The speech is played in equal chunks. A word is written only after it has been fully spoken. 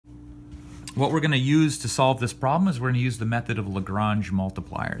what we're going to use to solve this problem is we're going to use the method of Lagrange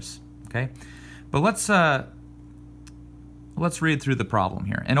multipliers. Okay, but let's read through the problem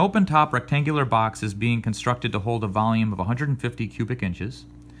here. An open-top rectangular box is being constructed to hold a volume of 150 cubic inches.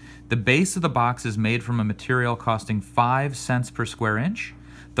 The base of the box is made from a material costing 5 cents per square inch.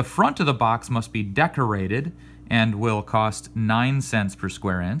 The front of the box must be decorated and will cost 9 cents per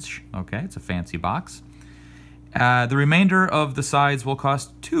square inch. Okay, it's a fancy box. The remainder of the sides will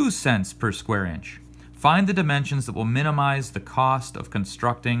cost 2 cents per square inch. Find the dimensions that will minimize the cost of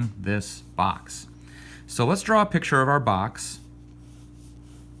constructing this box. So let's draw a picture of our box.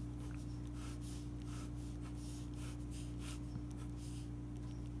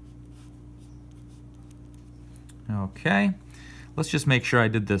 Okay, let's just make sure I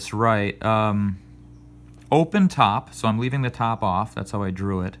did this right. Open top, so I'm leaving the top off. That's how I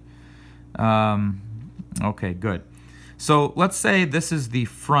drew it. Okay, good. So let's say this is the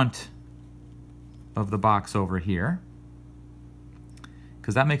front of the box over here,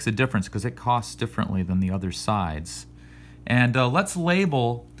 because that makes a difference because it costs differently than the other sides. And let's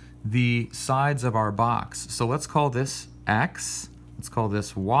label the sides of our box. So let's call this X, let's call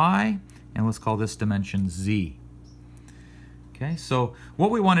this Y, and let's call this dimension Z. Okay, so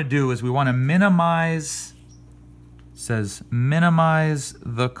what we want to do is we want to minimize, says minimize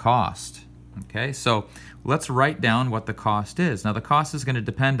the cost. Okay, so let's write down what the cost is. Now the cost is going to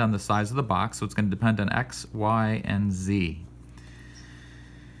depend on the size of the box, so it's going to depend on X, Y, and Z.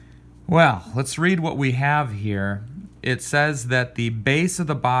 Well, let's read what we have here. It says that the base of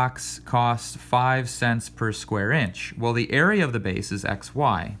the box costs 5 cents per square inch. Well, the area of the base is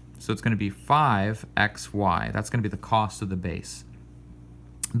XY, so it's going to be 5XY. That's going to be the cost of the base.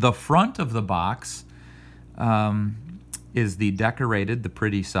 The front of the box is the decorated, the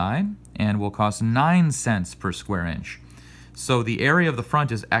pretty side, and will cost 9 cents per square inch. So the area of the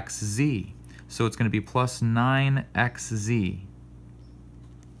front is XZ, so it's going to be plus 9XZ.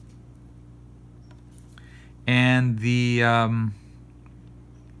 And the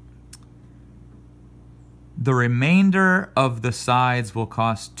remainder of the sides will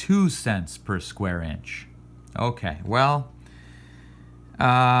cost 2 cents per square inch. Okay, well,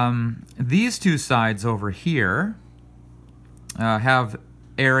 these two sides over here have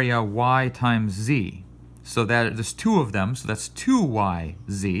area Y times Z. So that there's two of them, so that's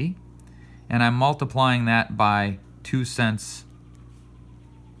 2YZ. And I'm multiplying that by 2 cents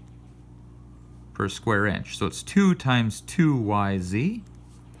per square inch. So it's 2 times 2YZ.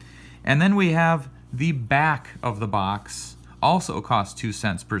 And then we have the back of the box, also costs 2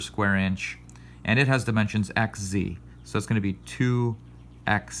 cents per square inch, and it has dimensions XZ. So it's going to be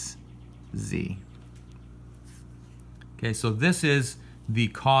 2XZ. Okay, so this is the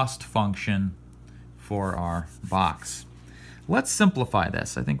cost function for our box. Let's simplify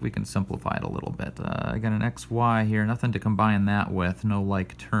this. I think we can simplify it a little bit. I got an XY here, nothing to combine that with, no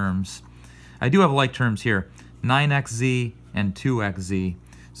like terms. I do have like terms here, 9XZ and 2XZ,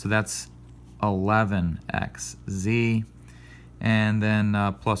 so that's 11XZ, and then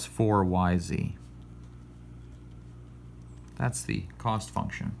plus 4YZ. That's the cost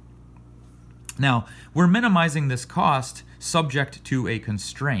function. Now, we're minimizing this cost subject to a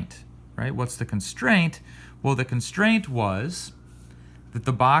constraint, right? What's the constraint? Well, the constraint was that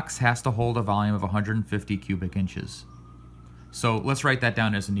the box has to hold a volume of 150 cubic inches. So let's write that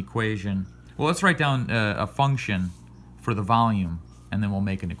down as an equation. Well, let's write down a function for the volume, and then we'll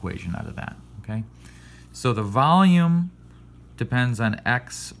make an equation out of that, okay? So the volume depends on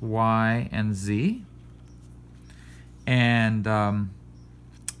X, Y, and Z. And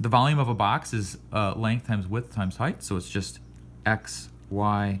the volume of a box is length times width times height, so it's just X,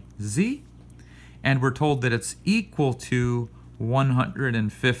 Y, Z. And we're told that it's equal to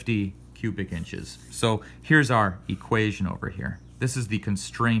 150 cubic inches. So here's our equation over here. This is the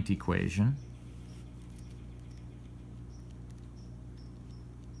constraint equation.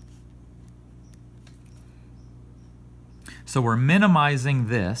 So we're minimizing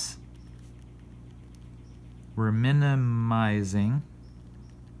this. We're minimizing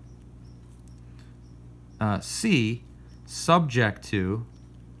C subject to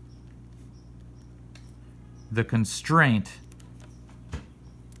the constraint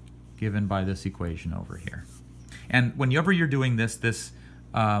given by this equation over here. And whenever you're doing this, this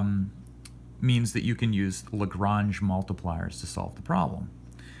means that you can use Lagrange multipliers to solve the problem.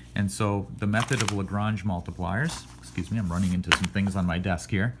 And so the method of Lagrange multipliers, excuse me, I'm running into some things on my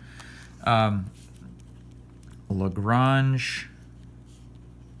desk here. Lagrange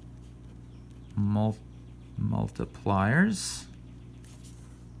multipliers.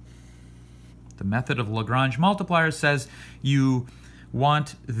 The method of Lagrange multipliers says you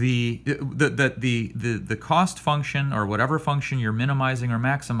want the cost function, or whatever function you're minimizing or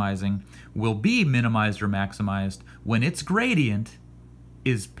maximizing, will be minimized or maximized when its gradient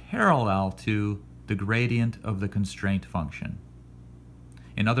is parallel to the gradient of the constraint function.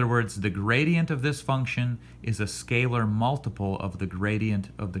 In other words, the gradient of this function is a scalar multiple of the gradient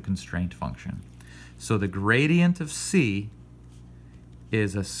of the constraint function. So the gradient of C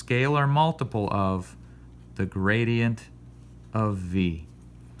is a scalar multiple of the gradient of V.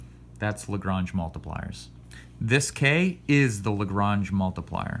 That's Lagrange multipliers. This K is the Lagrange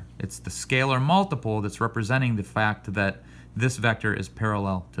multiplier. It's the scalar multiple that's representing the fact that this vector is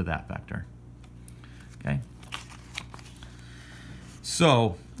parallel to that vector. Okay?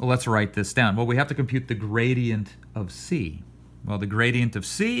 So let's write this down. Well, we have to compute the gradient of C. Well, the gradient of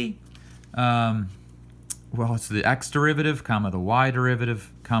C, well, it's the x derivative, comma the y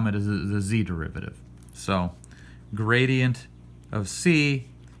derivative, comma the z derivative. So gradient of C,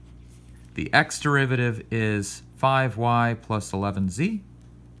 the x derivative is 5y plus 11z.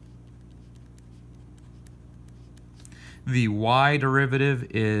 The y derivative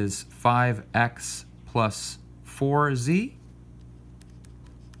is 5x plus 4z.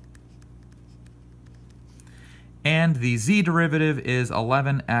 And the z derivative is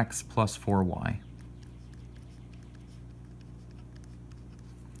 11x plus 4y.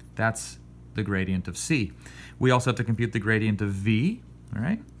 That's the gradient of C. We also have to compute the gradient of V, all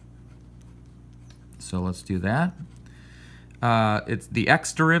right? So let's do that. It's the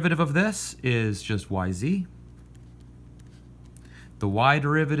x derivative of this is just yz. The y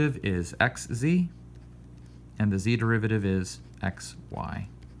derivative is xz, and the z derivative is xy.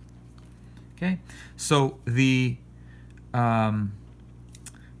 Okay, so the, well,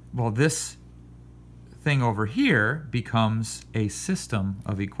 this thing over here becomes a system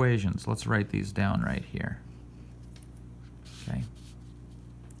of equations. Let's write these down right here. Okay,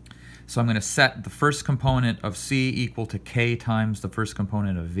 so I'm going to set the first component of C equal to k times the first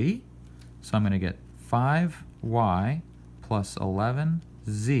component of V. So I'm going to get 5y plus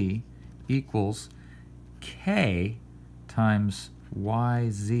 11z equals k times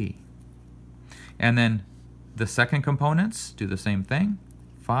yz. And then the second components do the same thing.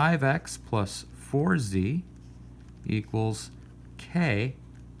 5x plus 4z equals kxz.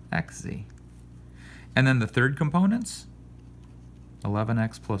 And then the third components,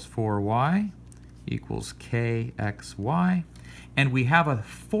 11x plus 4y equals kxy. And we have a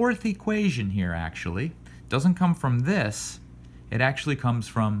fourth equation here, actually. It doesn't come from this. It actually comes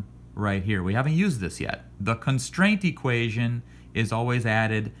from right here. We haven't used this yet. The constraint equation is always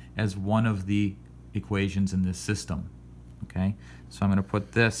added as one of the equations in this system. Okay, so I'm going to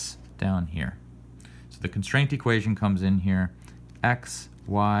put this down here. So the constraint equation comes in here. X,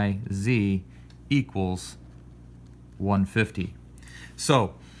 y, z equals 150.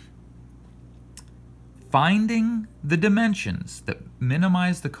 So finding the dimensions that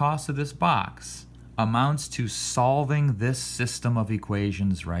minimize the cost of this box amounts to solving this system of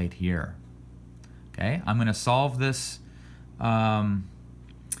equations right here. Okay, I'm going to solve this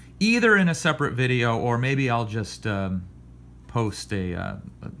either in a separate video, or maybe I'll just post I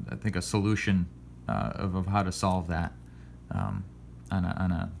think a solution of how to solve that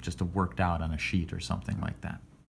just worked out on a sheet or something like that.